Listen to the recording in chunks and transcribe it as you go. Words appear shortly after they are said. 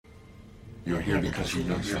You're here because you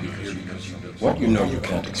know something. What you know you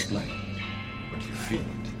can't explain, but you feel it.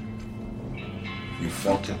 You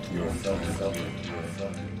felt it, you're felt it.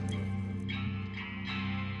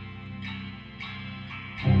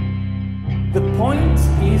 The point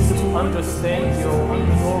is to understand your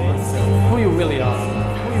normal self, who you really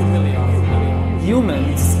are.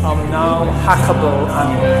 Humans are now hackable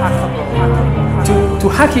and unhackable. To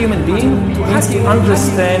hack a human being means to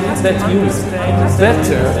understand that human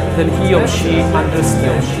better than he or she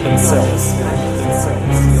understands themselves.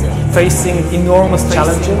 Facing enormous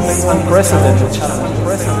challenges, unprecedented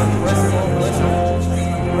challenges.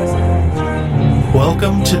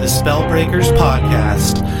 Welcome to the Spellbreakers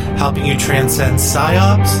podcast, helping you transcend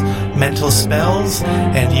psyops, mental spells,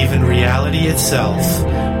 and even reality itself,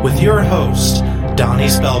 with your host, Donnie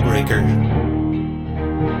Spellbreaker.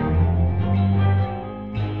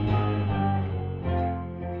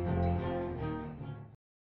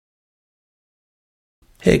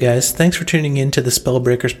 Hey guys, thanks for tuning in to the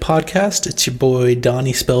Spellbreakers podcast. It's your boy,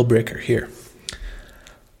 Donnie Spellbreaker here.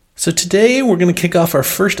 So today we're going to kick off our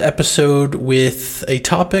first episode with a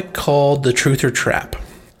topic called the truth or trap.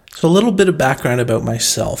 So a little bit of background about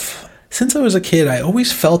myself. Since I was a kid, I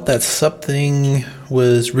always felt that something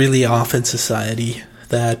was really off in society,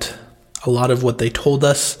 that a lot of what they told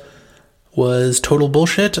us was total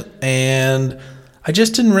bullshit, and I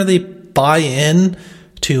just didn't really buy in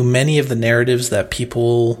to many of the narratives that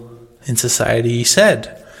people in society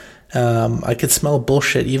said. I could smell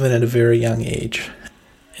bullshit even at a very young age.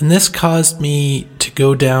 And this caused me to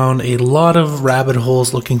go down a lot of rabbit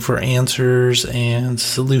holes looking for answers and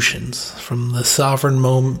solutions, from the sovereign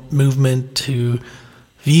movement to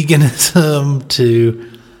veganism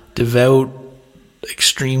to devout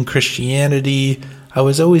extreme Christianity. I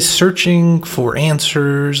was always searching for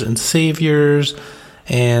answers and saviors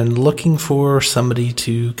and looking for somebody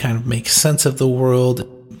to kind of make sense of the world.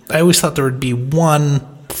 I always thought there would be one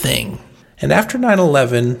thing. And after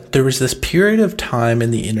 9/11, there was this period of time in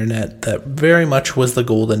the internet that very much was the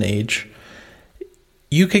golden age.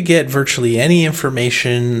 You could get virtually any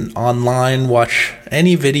information online, watch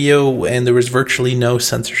any video, and there was virtually no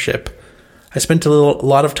censorship. I spent a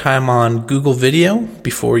lot of time on Google Video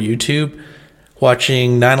before YouTube,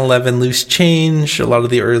 watching 9/11 Loose Change, a lot of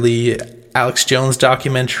the early Alex Jones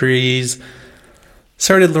documentaries.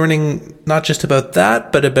 Started learning not just about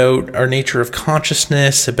that, but about our nature of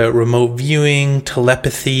consciousness, about remote viewing,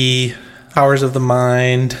 telepathy, powers of the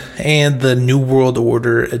mind, and the New World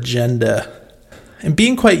Order agenda. And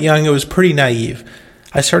being quite young, it was pretty naive.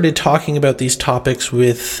 I started talking about these topics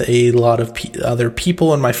with a lot of other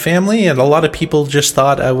people in my family, and a lot of people just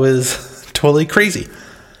thought I was totally crazy.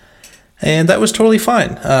 And that was totally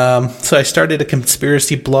fine. So I started a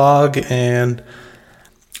conspiracy blog, and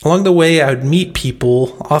along the way, I would meet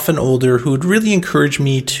people, often older, who would really encourage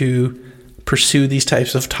me to pursue these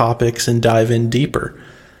types of topics and dive in deeper.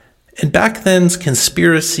 And back then,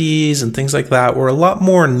 conspiracies and things like that were a lot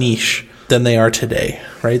more niche than they are today,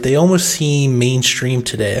 right? They almost seem mainstream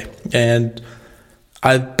today, and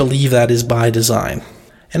I believe that is by design.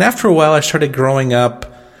 And after a while, I started growing up.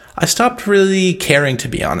 I stopped really caring, to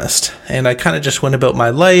be honest, and I kind of just went about my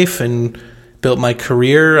life and built my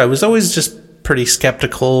career. I was always just pretty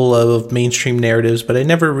skeptical of mainstream narratives, but I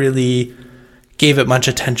never really gave it much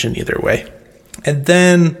attention either way. And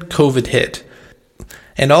then COVID hit,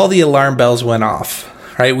 and all the alarm bells went off,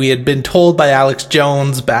 right? We had been told by Alex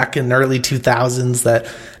Jones back in the early 2000s that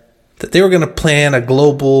they were going to plan a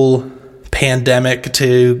global pandemic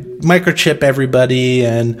to microchip everybody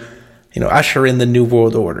and, usher in the New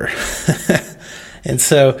World Order. And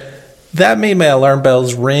so that made my alarm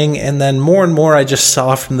bells ring, and then more and more I just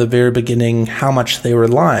saw from the very beginning how much they were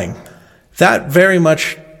lying. That very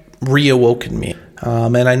much reawoken me,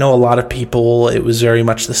 and I know a lot of people, it was very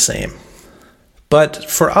much the same. But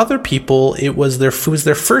for other people, it was their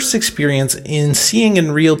first experience in seeing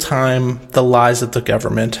in real time the lies of the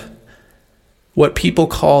government, what people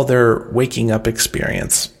call their waking up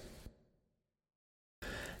experience.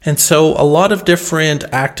 And so a lot of different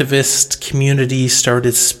activist communities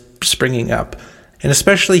started springing up, and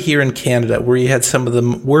especially here in Canada, where you had some of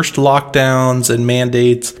the worst lockdowns and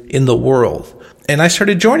mandates in the world. And I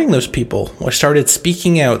started joining those people. I started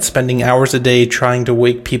speaking out, spending hours a day trying to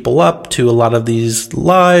wake people up to a lot of these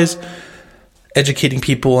lies, educating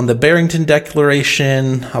people on the Barrington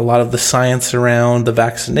Declaration, a lot of the science around the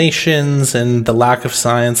vaccinations and the lack of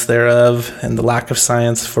science thereof, and the lack of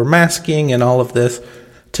science for masking and all of this,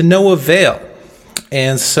 to no avail.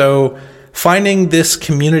 And so finding this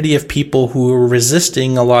community of people who were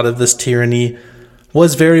resisting a lot of this tyranny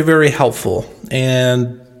was very, very helpful.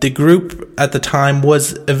 And the group at the time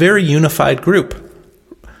was a very unified group,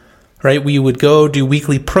 right? We would go do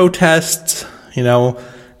weekly protests,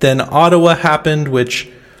 then Ottawa happened,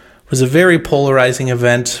 which was a very polarizing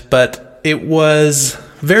event, but it was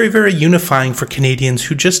very, very unifying for Canadians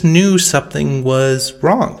who just knew something was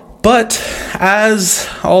wrong. But as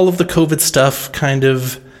all of the COVID stuff kind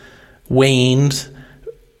of waned,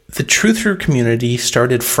 the truther community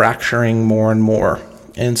started fracturing more and more.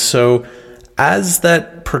 And so as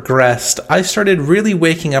that progressed, I started really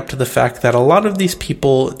waking up to the fact that a lot of these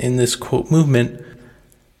people in this quote movement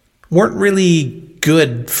weren't really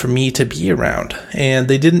good for me to be around. And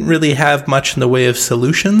they didn't really have much in the way of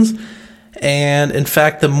solutions. And in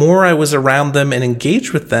fact, the more I was around them and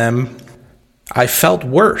engaged with them, I felt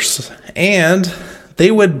worse. And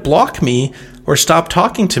they would block me or stop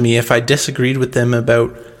talking to me if I disagreed with them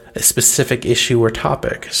about a specific issue or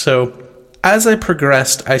topic. So as I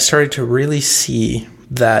progressed, I started to really see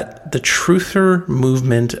that the truther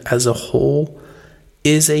movement as a whole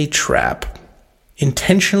is a trap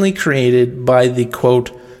intentionally created by the,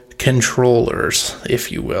 quote, controllers,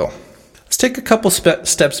 if you will. Let's take a couple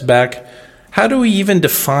steps back. How do we even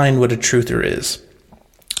define what a truther is?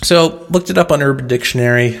 So, looked it up on Urban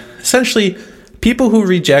Dictionary. Essentially, people who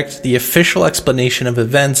reject the official explanation of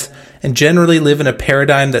events and generally live in a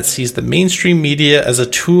paradigm that sees the mainstream media as a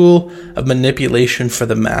tool of manipulation for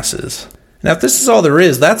the masses. Now, if this is all there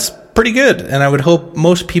is, that's pretty good, and I would hope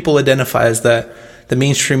most people identify as that. The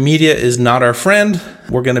mainstream media is not our friend.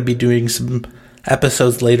 We're going to be doing some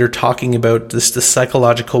episodes later talking about the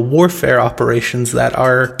psychological warfare operations that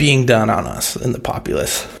are being done on us and the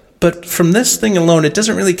populace. But from this thing alone, it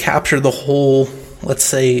doesn't really capture the whole, let's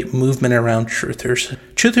say, movement around truthers.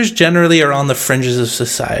 Truthers generally are on the fringes of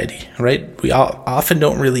society, right? We often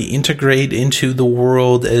don't really integrate into the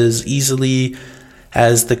world as easily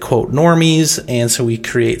as the, quote, normies, and so we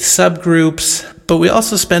create subgroups. But we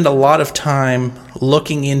also spend a lot of time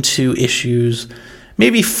looking into issues,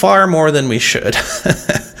 maybe far more than we should.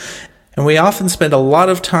 And we often spend a lot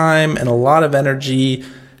of time and a lot of energy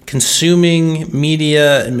consuming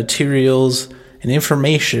media and materials and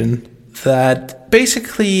information that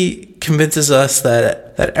basically convinces us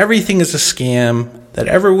that everything is a scam, that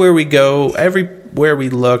everywhere we go, everywhere we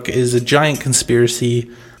look is a giant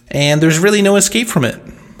conspiracy, and there's really no escape from it.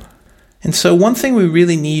 And so one thing we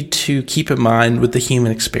really need to keep in mind with the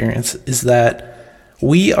human experience is that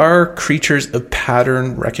we are creatures of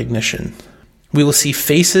pattern recognition. We will see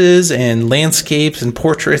faces and landscapes and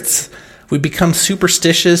portraits. We become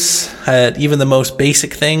superstitious at even the most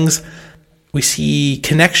basic things. We see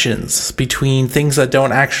connections between things that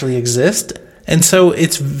don't actually exist. And so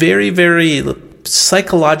it's very, very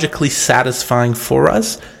psychologically satisfying for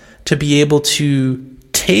us to be able to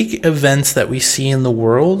take events that we see in the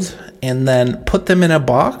world and then put them in a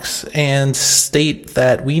box and state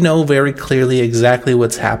that we know very clearly exactly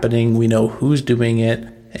what's happening, we know who's doing it,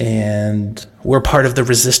 and we're part of the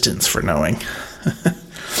resistance for knowing.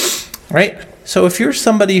 Right? So if you're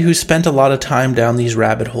somebody who spent a lot of time down these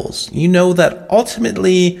rabbit holes, you know that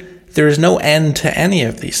ultimately there is no end to any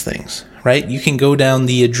of these things, right? You can go down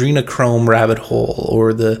the adrenochrome rabbit hole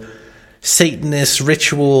or the Satanist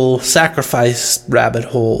ritual sacrifice rabbit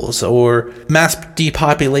holes or mass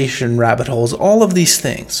depopulation rabbit holes, all of these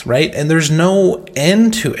things, right? And there's no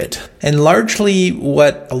end to it. And largely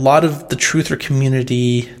what a lot of the truther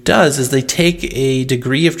community does is they take a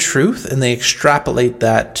degree of truth and they extrapolate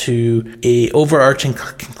that to a overarching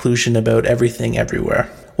conclusion about everything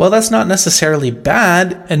everywhere. Well, that's not necessarily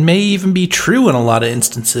bad and may even be true in a lot of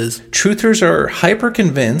instances. Truthers are hyper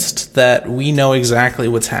convinced that we know exactly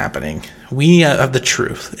what's happening. We have the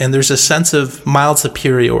truth, and there's a sense of mild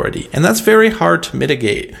superiority. And that's very hard to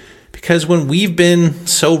mitigate because when we've been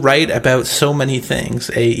so right about so many things,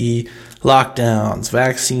 i.e., lockdowns,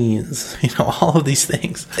 vaccines, all of these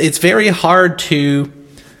things, it's very hard to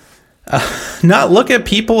not look at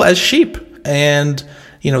people as sheep. And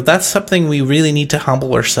that's something we really need to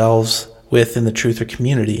humble ourselves with in the truther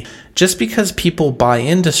community. Just because people buy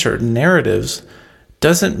into certain narratives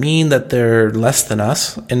doesn't mean that they're less than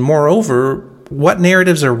us. And moreover, what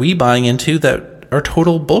narratives are we buying into that are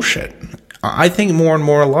total bullshit? I think more and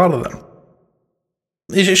more a lot of them.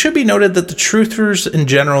 It should be noted that the truthers in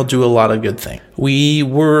general do a lot of good things. We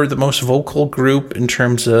were the most vocal group in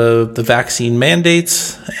terms of the vaccine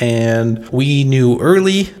mandates, and we knew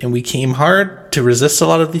early and we came hard to resist a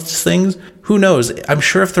lot of these things. Who knows? I'm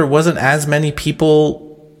sure if there wasn't as many people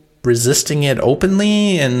resisting it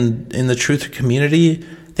openly and in the truther community,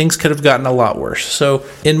 things could have gotten a lot worse. So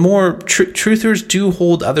in more, truthers do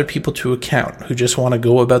hold other people to account who just want to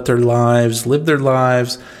go about their lives, live their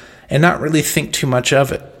lives, and not really think too much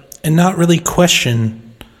of it. and not really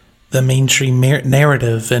question the mainstream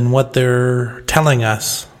narrative and what they're telling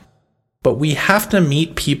us. But we have to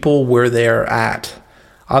meet people where they're at.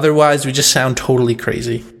 Otherwise, we just sound totally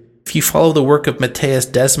crazy. If you follow the work of Matthias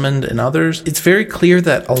Desmond and others, it's very clear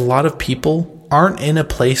that a lot of people aren't in a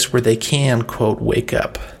place where they can, quote, wake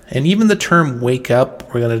up. And even the term wake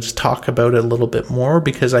up, we're going to just talk about it a little bit more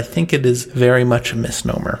because I think it is very much a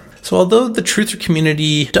misnomer. So although the truther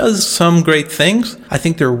community does some great things, I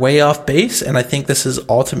think they're way off base, and I think this is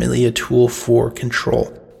ultimately a tool for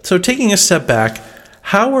control. So taking a step back,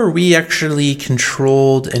 how are we actually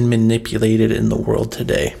controlled and manipulated in the world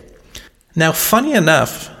today? Now, funny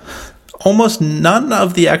enough, almost none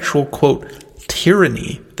of the actual, quote,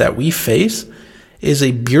 tyranny that we face is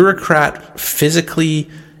a bureaucrat physically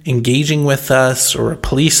engaging with us or a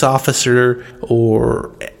police officer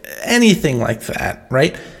or anything like that,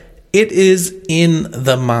 right? It is in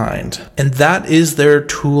the mind, and that is their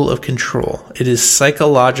tool of control. It is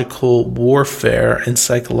psychological warfare and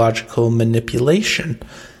psychological manipulation,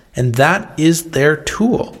 and that is their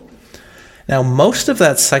tool. Now, most of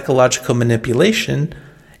that psychological manipulation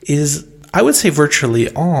is, I would say virtually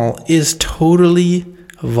all, is totally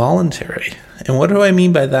voluntary. And what do I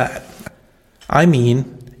mean by that? I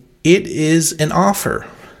mean, it is an offer.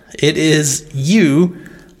 It is you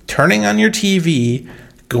turning on your TV,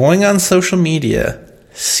 going on social media,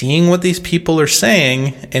 seeing what these people are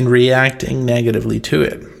saying, and reacting negatively to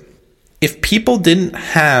it. If people didn't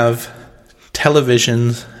have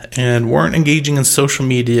televisions and weren't engaging in social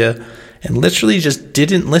media and literally just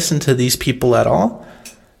didn't listen to these people at all,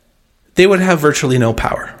 they would have virtually no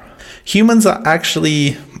power. Humans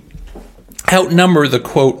actually outnumber the,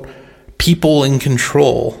 quote, people in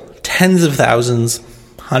control tens of thousands,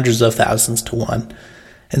 hundreds of thousands to one.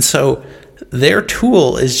 And so their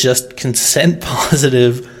tool is just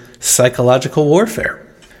consent-positive psychological warfare,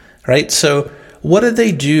 right? So what do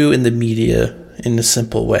they do in the media in a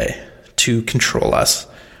simple way to control us?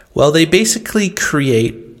 Well, they basically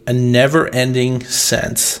create a never-ending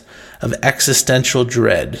sense of existential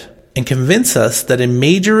dread and convince us that a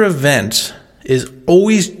major event is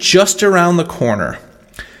always just around the corner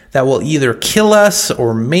that will either kill us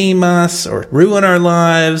or maim us or ruin our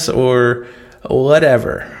lives or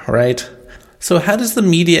whatever, right? So how does the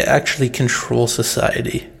media actually control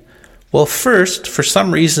society? Well, first, for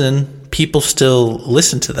some reason, people still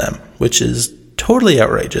listen to them, which is totally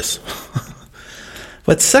outrageous.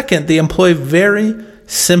 But second, they employ very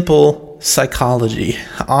simple psychology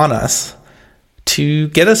on us to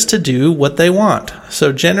get us to do what they want.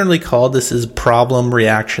 So generally called, this is problem,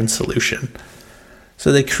 reaction, solution.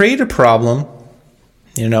 So they create a problem,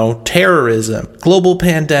 terrorism, global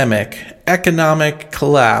pandemic, economic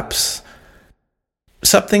collapse,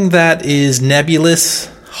 something that is nebulous,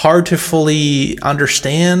 hard to fully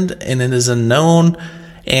understand, and it is unknown,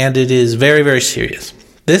 and it is very, very serious.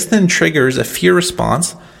 This then triggers a fear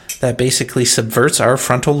response that basically subverts our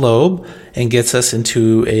frontal lobe and gets us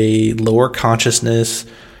into a lower consciousness,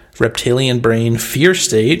 reptilian brain fear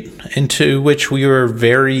state into which we are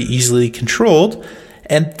very easily controlled.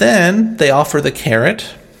 And then they offer the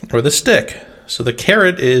carrot or the stick. So the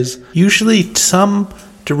carrot is usually some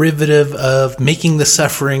derivative of making the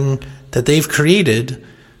suffering that they've created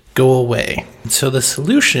go away. So the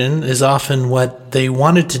solution is often what they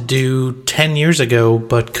wanted to do 10 years ago,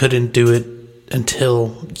 but couldn't do it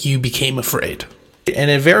until you became afraid.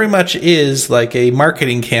 And it very much is like a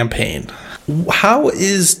marketing campaign. How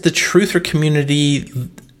is the truther community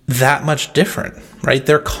that much different, right?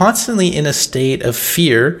 They're constantly in a state of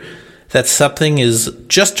fear that something is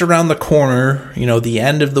just around the corner, the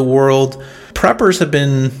end of the world. Preppers have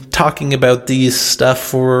been talking about these stuff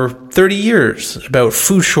for 30 years, about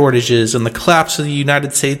food shortages and the collapse of the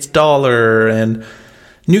United States dollar and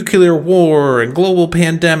nuclear war and global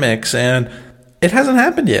pandemics, and it hasn't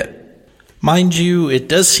happened yet. Mind you, it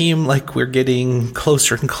does seem like we're getting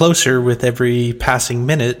closer and closer with every passing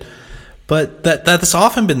minute, but that's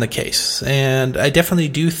often been the case. And I definitely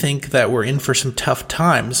do think that we're in for some tough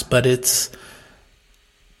times, but it's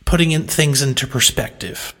putting things into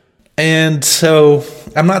perspective. And so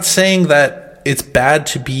I'm not saying that it's bad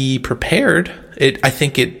to be prepared. I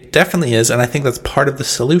think it definitely is, and I think that's part of the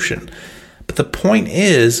solution. But the point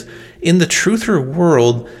is, in the truther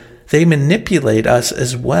world, they manipulate us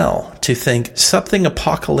as well to think something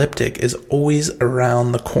apocalyptic is always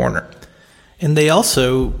around the corner. And they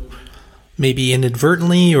also, maybe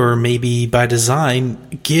inadvertently or maybe by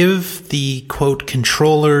design, give the, quote,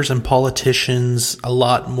 controllers and politicians a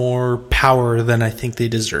lot more power than I think they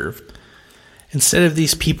deserve. Instead of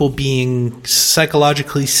these people being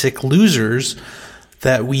psychologically sick losers,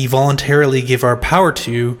 that we voluntarily give our power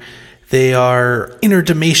to, they are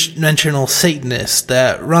interdimensional Satanists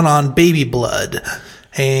that run on baby blood,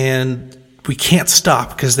 and we can't stop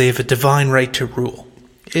because they have a divine right to rule.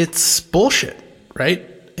 It's bullshit, right?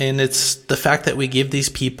 And it's the fact that we give these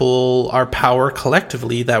people our power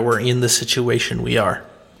collectively that we're in the situation we are.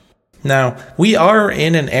 Now, we are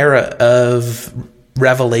in an era of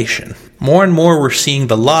revelation. More and more we're seeing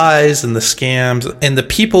the lies and the scams and the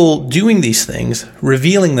people doing these things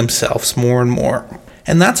revealing themselves more and more.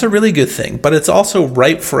 And that's a really good thing, but it's also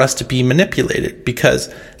ripe for us to be manipulated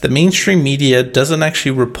because the mainstream media doesn't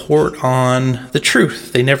actually report on the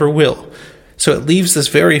truth. They never will. So it leaves this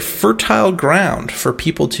very fertile ground for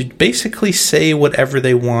people to basically say whatever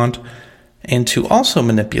they want and to also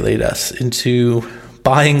manipulate us into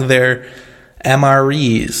buying their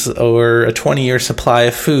MREs or a 20-year supply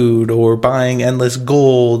of food or buying endless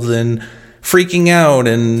gold and freaking out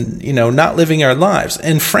and, not living our lives.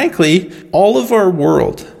 And frankly, all of our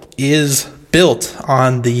world is built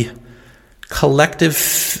on the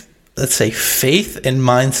collective, let's say, faith and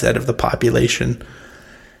mindset of the population.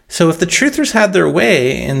 So if the truthers had their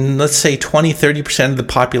way and let's say 20-30% of the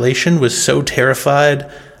population was so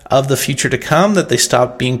terrified of the future to come that they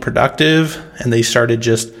stopped being productive and they started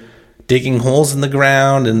just digging holes in the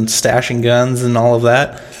ground and stashing guns and all of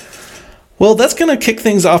that, well, that's going to kick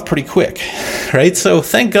things off pretty quick, right? So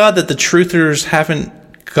thank God that the truthers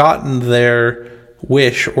haven't gotten their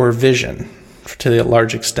wish or vision to a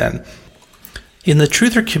large extent. In the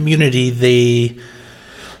truther community, they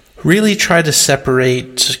really try to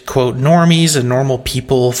separate, quote, normies and normal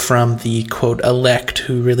people from the, quote, elect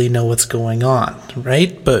who really know what's going on,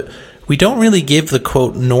 right? But we don't really give the,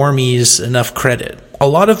 quote, normies enough credit. A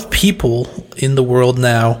lot of people in the world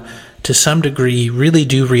now, to some degree, really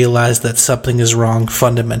do realize that something is wrong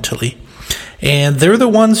fundamentally. And they're the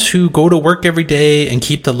ones who go to work every day and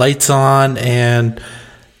keep the lights on and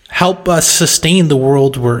help us sustain the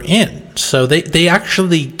world we're in. So they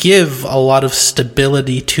actually give a lot of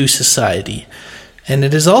stability to society. And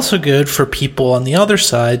it is also good for people on the other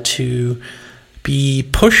side to be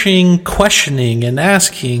pushing, questioning, and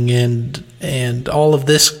asking and all of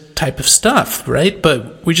this type of stuff, right?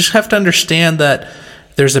 But we just have to understand that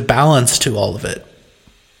there's a balance to all of it.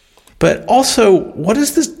 But also, what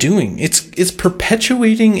is this doing? It's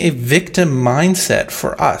perpetuating a victim mindset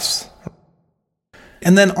for us.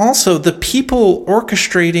 And then also, the people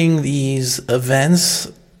orchestrating these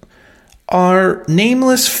events are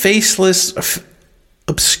nameless, faceless,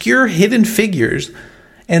 obscure, hidden figures.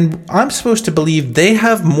 And I'm supposed to believe they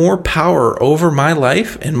have more power over my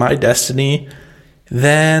life and my destiny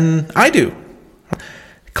than I do.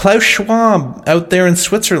 Klaus Schwab out there in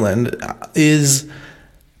Switzerland is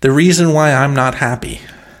the reason why I'm not happy.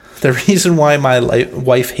 The reason why my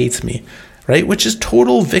wife hates me. Right? Which is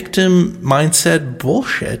total victim mindset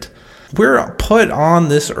bullshit. We're put on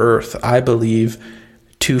this earth, I believe,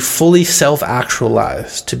 to fully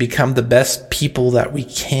self-actualize, to become the best people that we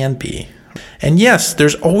can be. And yes,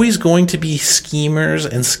 there's always going to be schemers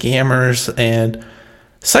and scammers and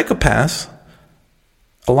psychopaths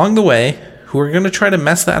along the way who are going to try to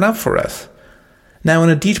mess that up for us. Now, in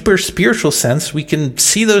a deeper spiritual sense, we can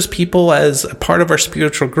see those people as a part of our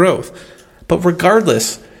spiritual growth. But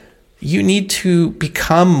regardless, you need to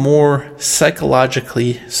become more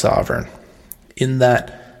psychologically sovereign in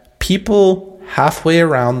that people halfway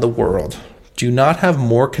around the world do not have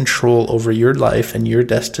more control over your life and your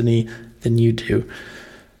destiny than you do.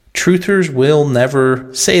 Truthers will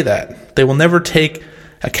never say that. They will never take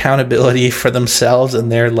accountability for themselves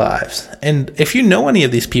and their lives. And if you know any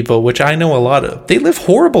of these people, which I know a lot of, they live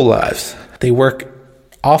horrible lives. They work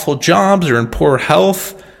awful jobs or in poor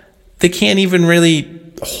health. They can't even really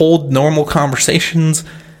hold normal conversations.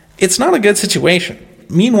 It's not a good situation.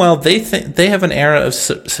 Meanwhile, they have an era of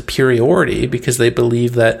superiority because they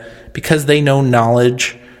believe that because they know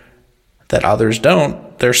knowledge that others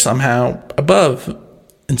don't, they're somehow above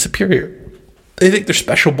and superior. They think they're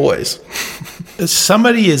special boys. If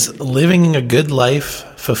somebody is living a good life,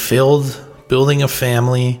 fulfilled, building a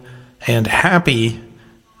family, and happy,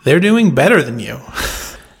 they're doing better than you.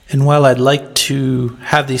 And while I'd like to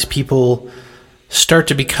have these people start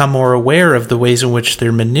to become more aware of the ways in which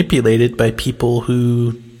they're manipulated by people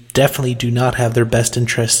who definitely do not have their best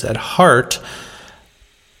interests at heart,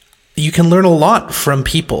 you can learn a lot from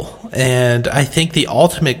people. And I think the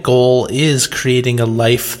ultimate goal is creating a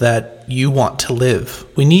life that you want to live.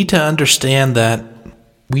 We need to understand that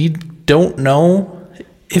we don't know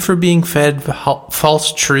if we're being fed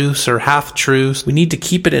false truths or half-truths. We need to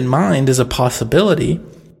keep it in mind as a possibility.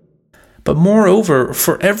 But moreover,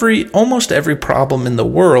 for almost every problem in the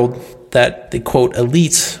world, that the quote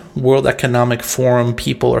elites World Economic Forum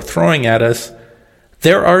people are throwing at us,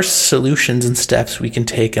 there are solutions and steps we can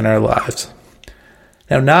take in our lives.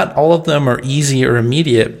 Now, not all of them are easy or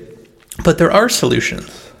immediate, but there are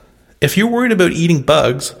solutions. If you're worried about eating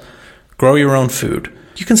bugs, grow your own food.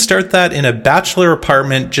 You can start that in a bachelor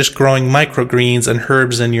apartment, just growing microgreens and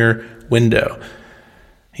herbs in your window.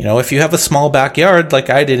 You know, if you have a small backyard like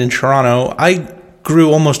I did in Toronto, I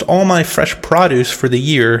grew almost all my fresh produce for the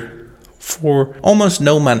year for almost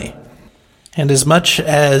no money. And as much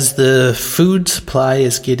as the food supply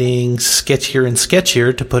is getting sketchier and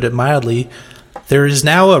sketchier, to put it mildly, there is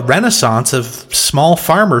now a renaissance of small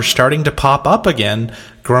farmers starting to pop up again,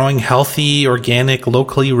 growing healthy, organic,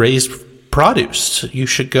 locally raised produce. You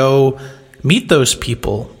should go meet those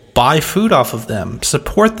people, buy food off of them,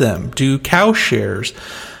 support them, do cow shares.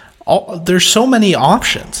 There's so many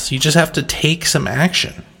options. You just have to take some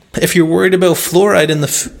action. If you're worried about fluoride in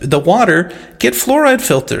the water, get fluoride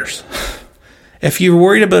filters. If you're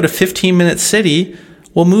worried about a 15-minute city,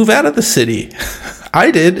 well, move out of the city. I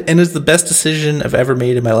did, and it's the best decision I've ever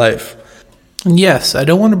made in my life. And yes, I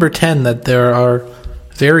don't want to pretend that there are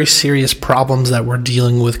very serious problems that we're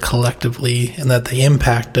dealing with collectively and that they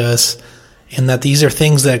impact us, and that these are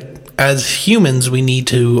things that, as humans, we need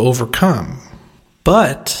to overcome.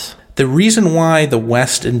 But the reason why the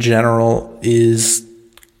West in general is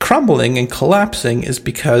crumbling and collapsing is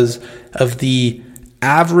because of the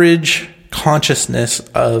average consciousness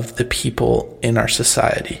of the people in our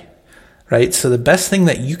society, right? So the best thing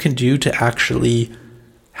that you can do to actually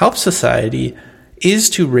help society is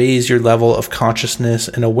to raise your level of consciousness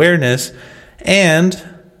and awareness and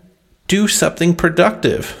do something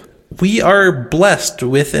productive. We are blessed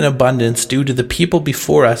with an abundance due to the people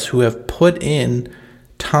before us who have put in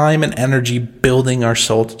time and energy building our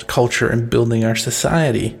soul culture and building our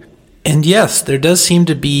society. And yes, there does seem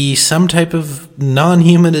to be some type of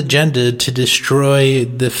non-human agenda to destroy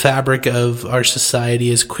the fabric of our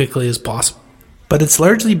society as quickly as possible. But it's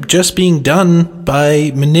largely just being done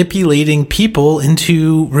by manipulating people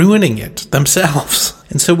into ruining it themselves.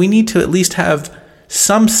 And so we need to at least have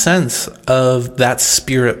some sense of that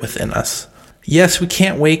spirit within us. Yes, we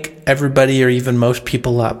can't wake everybody or even most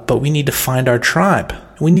people up, but we need to find our tribe.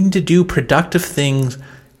 We need to do productive things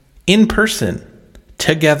in person,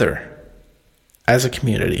 together, as a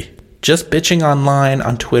community. Just bitching online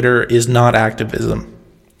on Twitter is not activism.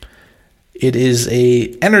 It is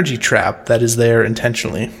a energy trap that is there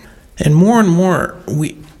intentionally. And more,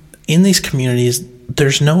 in these communities,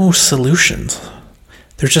 there's no solutions.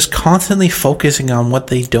 They're just constantly focusing on what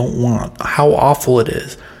they don't want, how awful it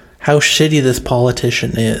is, how shitty this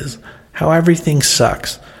politician is, how everything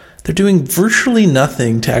sucks. They're doing virtually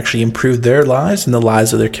nothing to actually improve their lives and the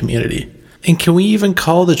lives of their community. And can we even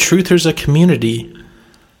call the truthers a community?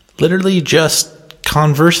 Literally just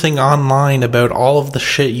conversing online about all of the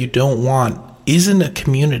shit you don't want isn't a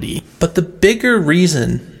community. But the bigger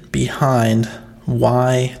reason behind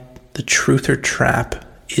why the truther trap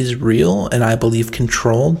is real and I believe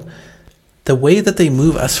controlled, the way that they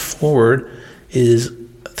move us forward is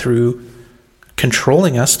through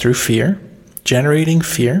controlling us through fear, generating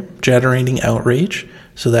outrage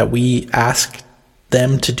so that we ask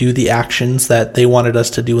them to do the actions that they wanted us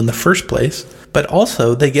to do in the first place. But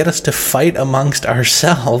also they get us to fight amongst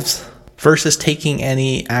ourselves versus taking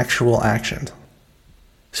any actual action.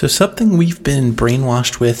 So something we've been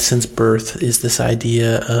brainwashed with since birth is this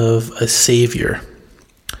idea of a savior.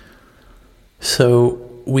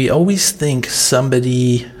 So we always think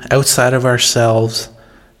somebody outside of ourselves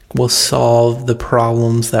will solve the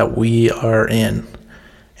problems that we are in.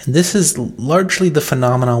 And this is largely the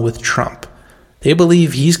phenomenon with Trump. They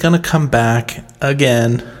believe he's going to come back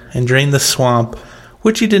again and drain the swamp,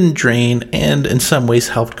 which he didn't drain and in some ways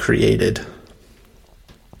helped create it.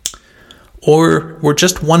 Or we're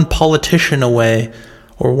just one politician away,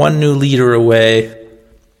 or one new leader away,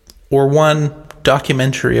 or one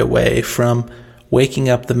documentary away from waking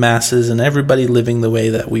up the masses and everybody living the way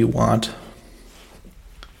that we want.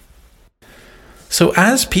 So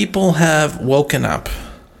as people have woken up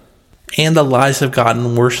and the lies have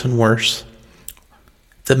gotten worse and worse,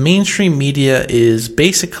 the mainstream media is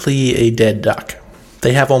basically a dead duck.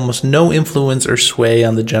 They have almost no influence or sway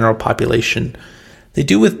on the general population. They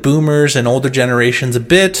do with boomers and older generations a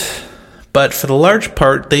bit, but for the large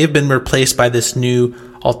part, they have been replaced by this new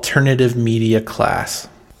alternative media class.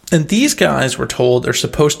 And these guys, we're told, are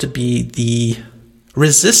supposed to be the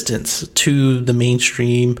resistance to the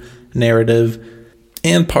mainstream narrative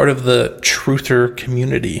and part of the truther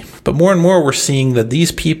community. But more and more we're seeing that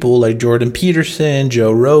these people like Jordan Peterson,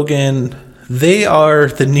 Joe Rogan, they are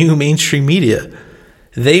the new mainstream media.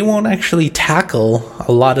 they won't actually tackle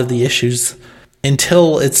a lot of the issues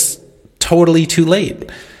until it's totally too late.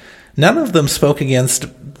 None of them spoke against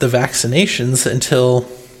the vaccinations until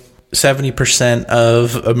 70%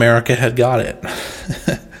 of America had got it.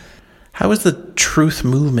 How is the truth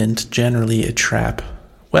movement generally a trap?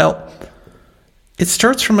 Well, it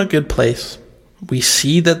starts from a good place. We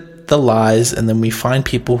see that the lies, and then we find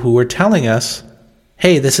people who are telling us,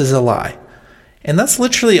 hey, this is a lie. And that's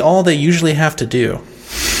literally all they usually have to do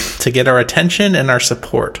to get our attention and our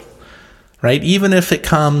support, right? Even if it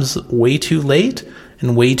comes way too late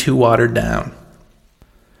and way too watered down.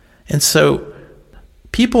 And so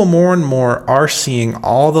people more and more are seeing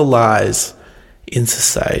all the lies in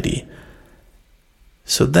society.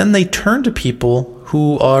 So then they turn to people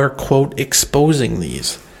who are, quote, exposing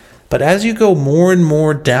these. But as you go more and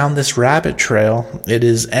more down this rabbit trail, it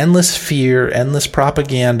is endless fear, endless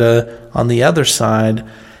propaganda on the other side,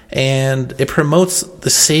 and it promotes the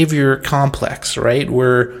savior complex, right?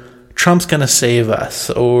 Where Trump's going to save us,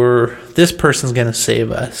 or this person's going to save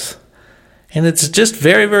us. And it's just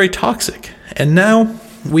very, very toxic. And now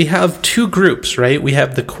we have two groups, right? We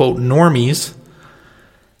have the, quote, normies,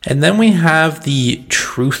 and then we have the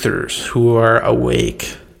truthers who are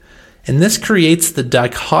awake. And this creates the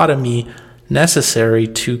dichotomy necessary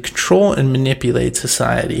to control and manipulate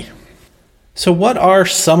society. So what are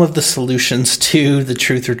some of the solutions to the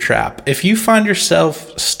truther trap? If you find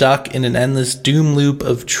yourself stuck in an endless doom loop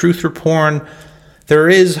of truther porn, there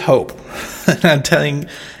is hope. And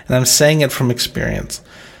I'm saying it from experience.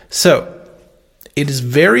 So it is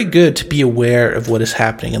very good to be aware of what is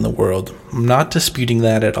happening in the world. I'm not disputing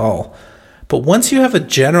that at all. But once you have a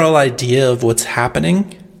general idea of what's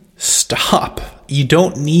happening, stop. You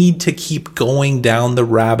don't need to keep going down the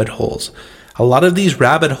rabbit holes. A lot of these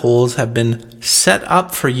rabbit holes have been set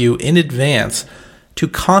up for you in advance to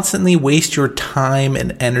constantly waste your time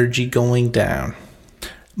and energy going down.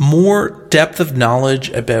 More depth of knowledge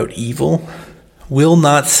about evil will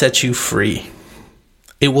not set you free.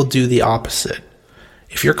 It will do the opposite.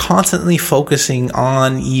 If you're constantly focusing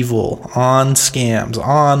on evil, on scams,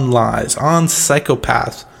 on lies, on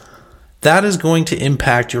psychopaths, that is going to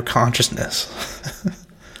impact your consciousness.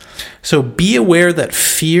 So be aware that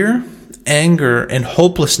fear, anger, and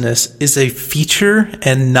hopelessness is a feature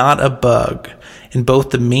and not a bug in both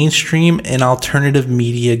the mainstream and alternative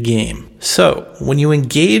media game. So when you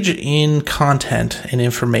engage in content and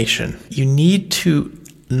information, you need to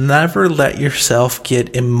never let yourself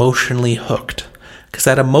get emotionally hooked, because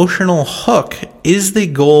that emotional hook is the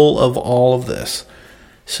goal of all of this.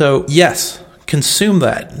 So yes, consume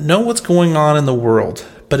that. Know what's going on in the world.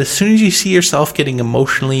 But as soon as you see yourself getting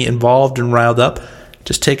emotionally involved and riled up,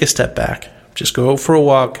 just take a step back. Just go out for a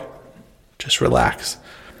walk. Just relax.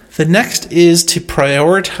 The next is to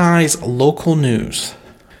prioritize local news.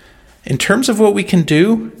 In terms of what we can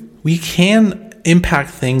do, we can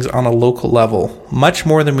impact things on a local level, much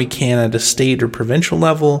more than we can at a state or provincial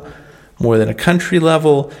level, more than a country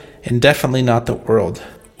level, and definitely not the world.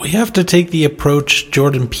 We have to take the approach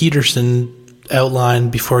Jordan Peterson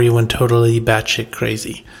outlined before he went totally batshit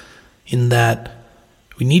crazy, in that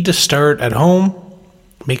we need to start at home,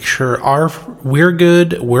 make sure we're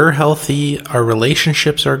good, we're healthy, our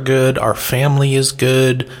relationships are good, our family is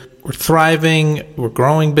good, we're thriving, we're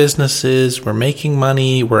growing businesses, we're making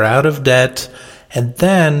money, we're out of debt, and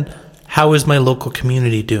then how is my local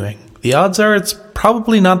community doing? The odds are it's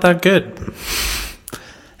probably not that good.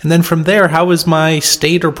 And then from there, how is my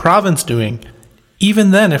state or province doing?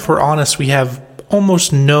 Even then, if we're honest, we have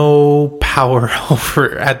almost no power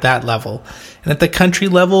over at that level. And at the country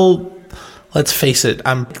level, let's face it,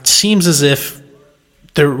 it seems as if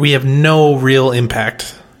we have no real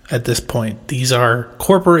impact at this point. These are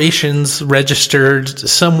corporations registered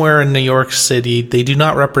somewhere in New York City. They do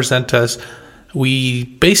not represent us. We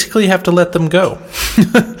basically have to let them go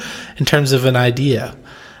in terms of an idea,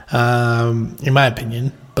 in my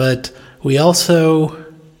opinion. But we also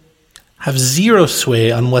have zero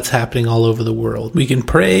sway on what's happening all over the world. We can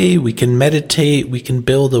pray, we can meditate, we can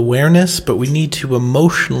build awareness, but we need to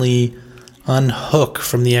emotionally unhook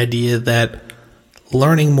from the idea that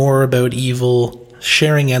learning more about evil,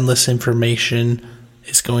 sharing endless information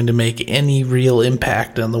is going to make any real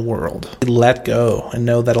impact on the world. Let go and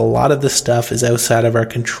know that a lot of this stuff is outside of our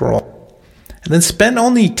control. And then spend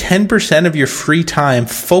only 10% of your free time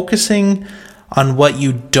focusing on what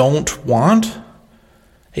you don't want,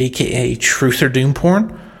 aka truth or doom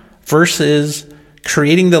porn, versus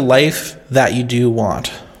creating the life that you do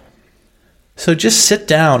want. So just sit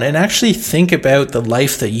down and actually think about the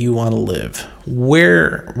life that you want to live.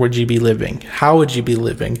 Where would you be living? How would you be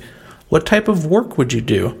living? What type of work would you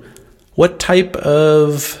do? What type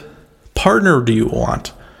of partner do you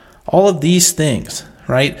want? All of these things,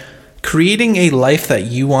 right? Creating a life that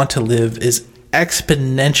you want to live is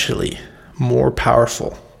exponentially more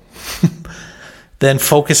powerful than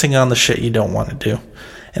focusing on the shit you don't want to do.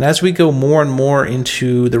 And as we go more and more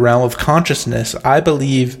into the realm of consciousness, I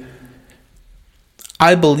believe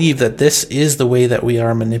that this is the way that we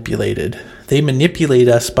are manipulated. They manipulate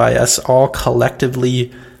us by us all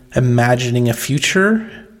collectively imagining a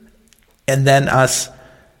future and then us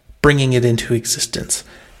bringing it into existence.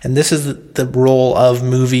 And this is the role of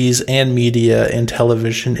movies and media and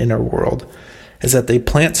television in our world, is that they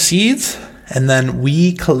plant seeds and then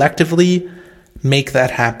we collectively make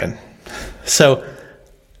that happen. So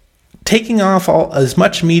taking off as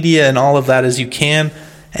much media and all of that as you can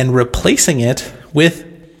and replacing it with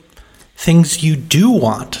things you do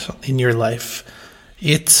want in your life.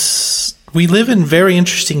 We live in very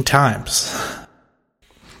interesting times.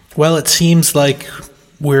 Well, it seems like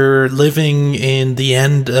we're living in the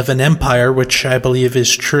end of an empire, which I believe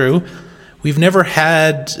is true. We've never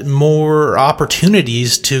had more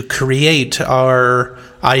opportunities to create our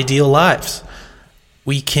ideal lives.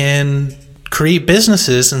 We can create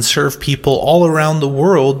businesses and serve people all around the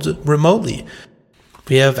world remotely.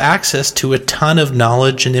 We have access to a ton of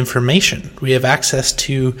knowledge and information. We have access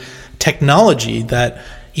to technology that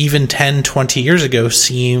even 10, 20 years ago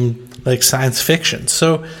seemed like science fiction.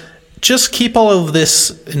 So just keep all of this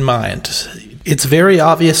in mind. It's very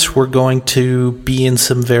obvious we're going to be in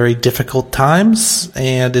some very difficult times,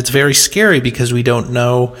 and it's very scary because we don't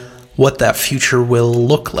know what that future will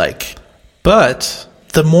look like. But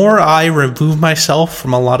the more I remove myself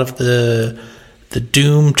from a lot of the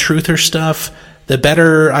doom truther stuff, the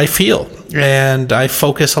better I feel. And I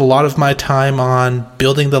focus a lot of my time on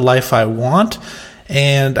building the life I want.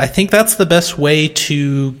 And I think that's the best way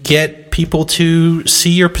to get people to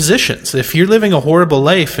see your positions. If you're living a horrible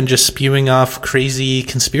life and just spewing off crazy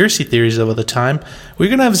conspiracy theories all the time, we're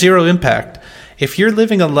going to have zero impact. If you're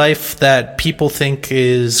living a life that people think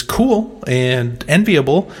is cool and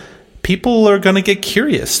enviable, people are going to get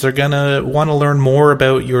curious. They're going to want to learn more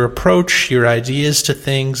about your approach, your ideas to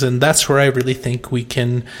things, and that's where I really think we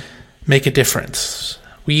can make a difference.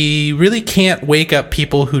 We really can't wake up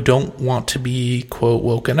people who don't want to be, quote,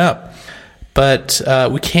 woken up. But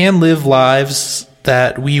we can live lives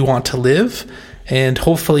that we want to live and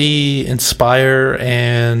hopefully inspire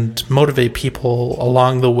and motivate people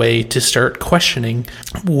along the way to start questioning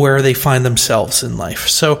where they find themselves in life.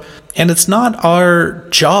 So, and it's not our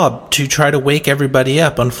job to try to wake everybody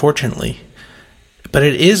up, unfortunately. But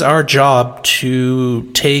it is our job to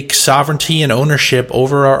take sovereignty and ownership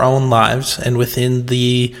over our own lives, and within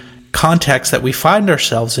the context that we find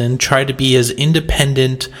ourselves in, try to be as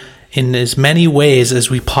independent in as many ways as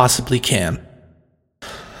we possibly can.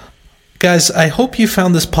 Guys, I hope you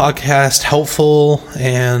found this podcast helpful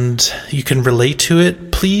and you can relate to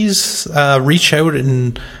it. Please reach out,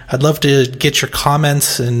 and I'd love to get your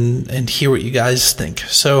comments and hear what you guys think.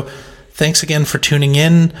 So thanks again for tuning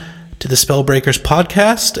in to the Spellbreakers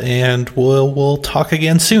podcast, and we'll talk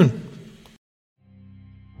again soon.